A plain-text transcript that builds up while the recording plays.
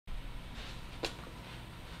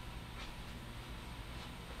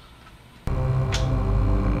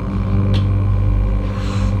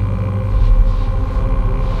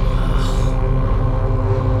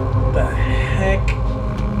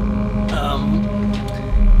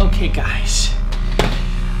Okay, guys.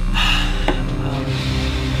 I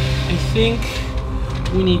think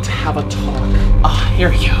we need to have a talk. Ah,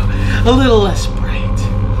 here we go. A little less bright.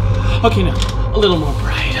 Okay, no, a little more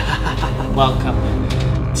bright. Welcome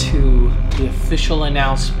to the official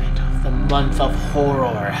announcement of the month of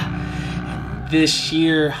horror. And this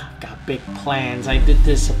year, I've got big plans. I did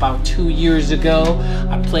this about 2 years ago.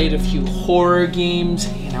 I played a few horror games,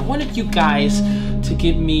 and I wanted you guys to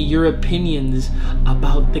give me your opinions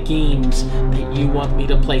about the games that you want me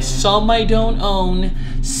to play. Some I don't own,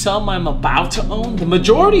 some I'm about to own. The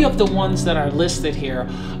majority of the ones that are listed here,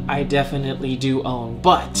 I definitely do own.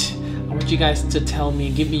 But I want you guys to tell me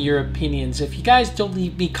and give me your opinions. If you guys don't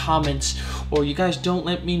leave me comments, or you guys don't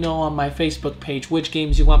let me know on my Facebook page which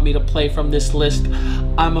games you want me to play from this list,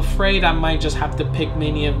 I'm afraid I might just have to pick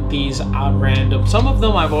many of these at random. Some of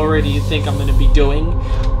them I've already think I'm going to be doing,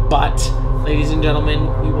 but ladies and gentlemen,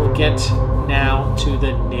 we will get now to the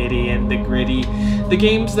nitty and the gritty. The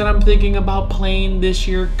games that I'm thinking about playing this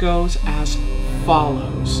year goes as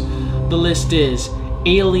follows. The list is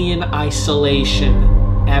Alien Isolation,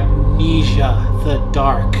 Amnesia, The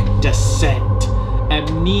Dark Descent,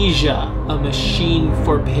 Amnesia, A Machine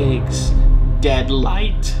for Pigs,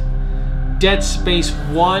 Deadlight, Dead Space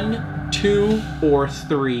 1, 2, or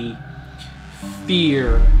 3,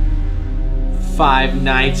 F.E.A.R, Five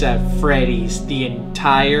Nights at Freddy's, the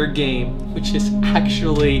entire game, which is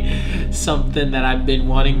actually something that I've been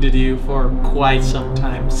wanting to do for quite some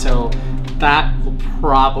time. So that will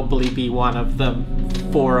probably be one of them,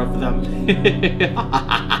 4 of them.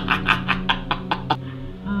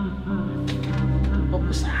 What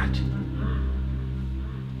was that?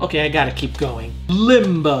 Okay, I gotta keep going.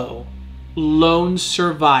 Limbo, Lone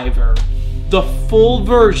Survivor, the full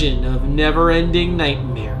version of Neverending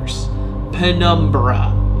Nightmares,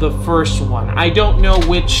 Penumbra, the first one. I don't know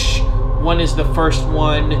which one is the first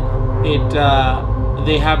one.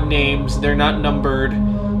 They have names, they're not numbered,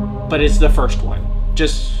 but it's the first one.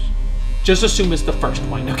 Just assume it's the first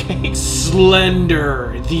one, okay?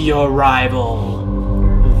 Slender The Arrival,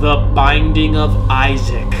 The Binding of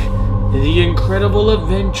Isaac, The Incredible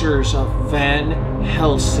Adventures of Van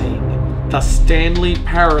Helsing, The Stanley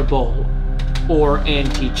Parable, or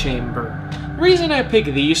Antichamber. The reason I pick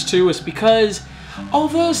these two is because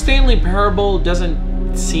although Stanley Parable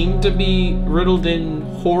doesn't seem to be riddled in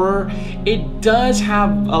horror, it does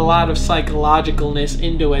have a lot of psychologicalness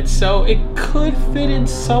into it, so it could fit in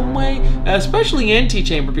some way, especially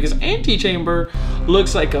Antichamber, because Antichamber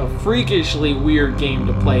looks like a freakishly weird game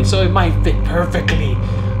to play, so it might fit perfectly.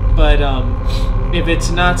 But if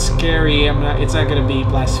it's not scary, it's not going to be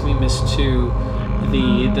blasphemous to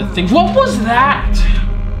the thing. What was that?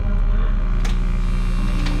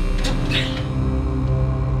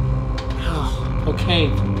 Okay,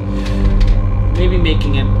 maybe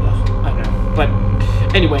making it, I don't know, but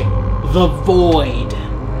anyway, The Void,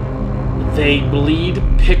 They Bleed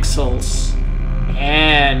Pixels,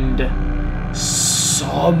 and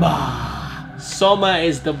SOMA. SOMA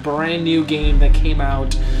is the brand new game that came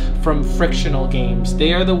out from Frictional Games.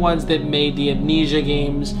 They are the ones that made the Amnesia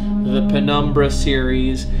games, the Penumbra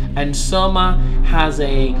series, and SOMA has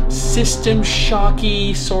a System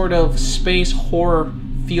Shocky sort of space horror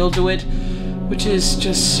feel to it, which is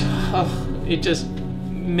just, it just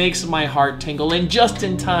makes my heart tingle, and just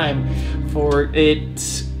in time for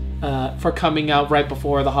it, for coming out right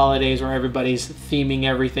before the holidays where everybody's theming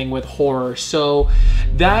everything with horror. So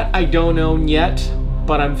that I don't own yet,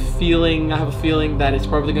 but I have a feeling that it's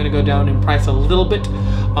probably going to go down in price a little bit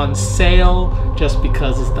on sale, just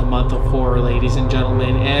because it's the month of horror, ladies and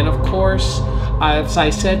gentlemen. And of course, as I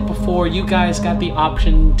said before, you guys got the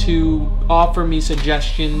option to offer me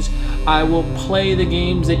suggestions. I will play the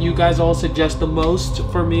games that you guys all suggest the most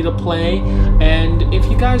for me to play, and if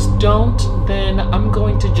you guys don't, then I'm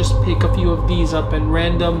going to just pick a few of these up in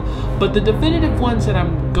random. But the definitive ones that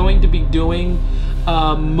I'm going to be doing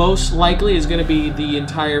most likely is going to be the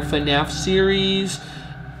entire FNAF series,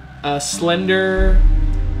 Slender,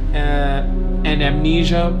 and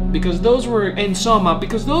Amnesia, because those were, and SOMA,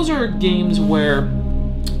 because those are games where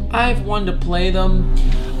I've wanted to play them.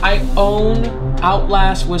 I own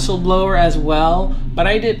Outlast Whistleblower as well, but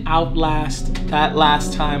I did Outlast that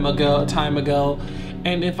last time ago,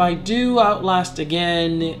 and if I do Outlast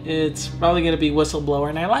again, it's probably going to be Whistleblower,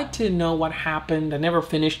 and I like to know what happened. I never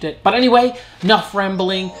finished it. But anyway, enough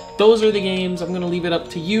rambling. Those are the games. I'm going to leave it up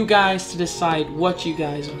to you guys to decide what you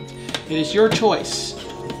guys want. It is your choice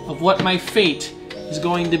of what my fate is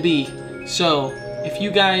going to be. So, if you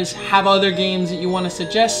guys have other games that you want to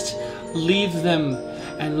suggest, leave them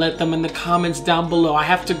and let them in the comments down below. I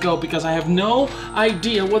have to go because I have no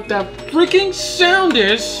idea what that freaking sound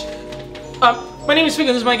is. My name is Fico.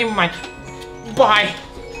 This is my game of mine. Bye.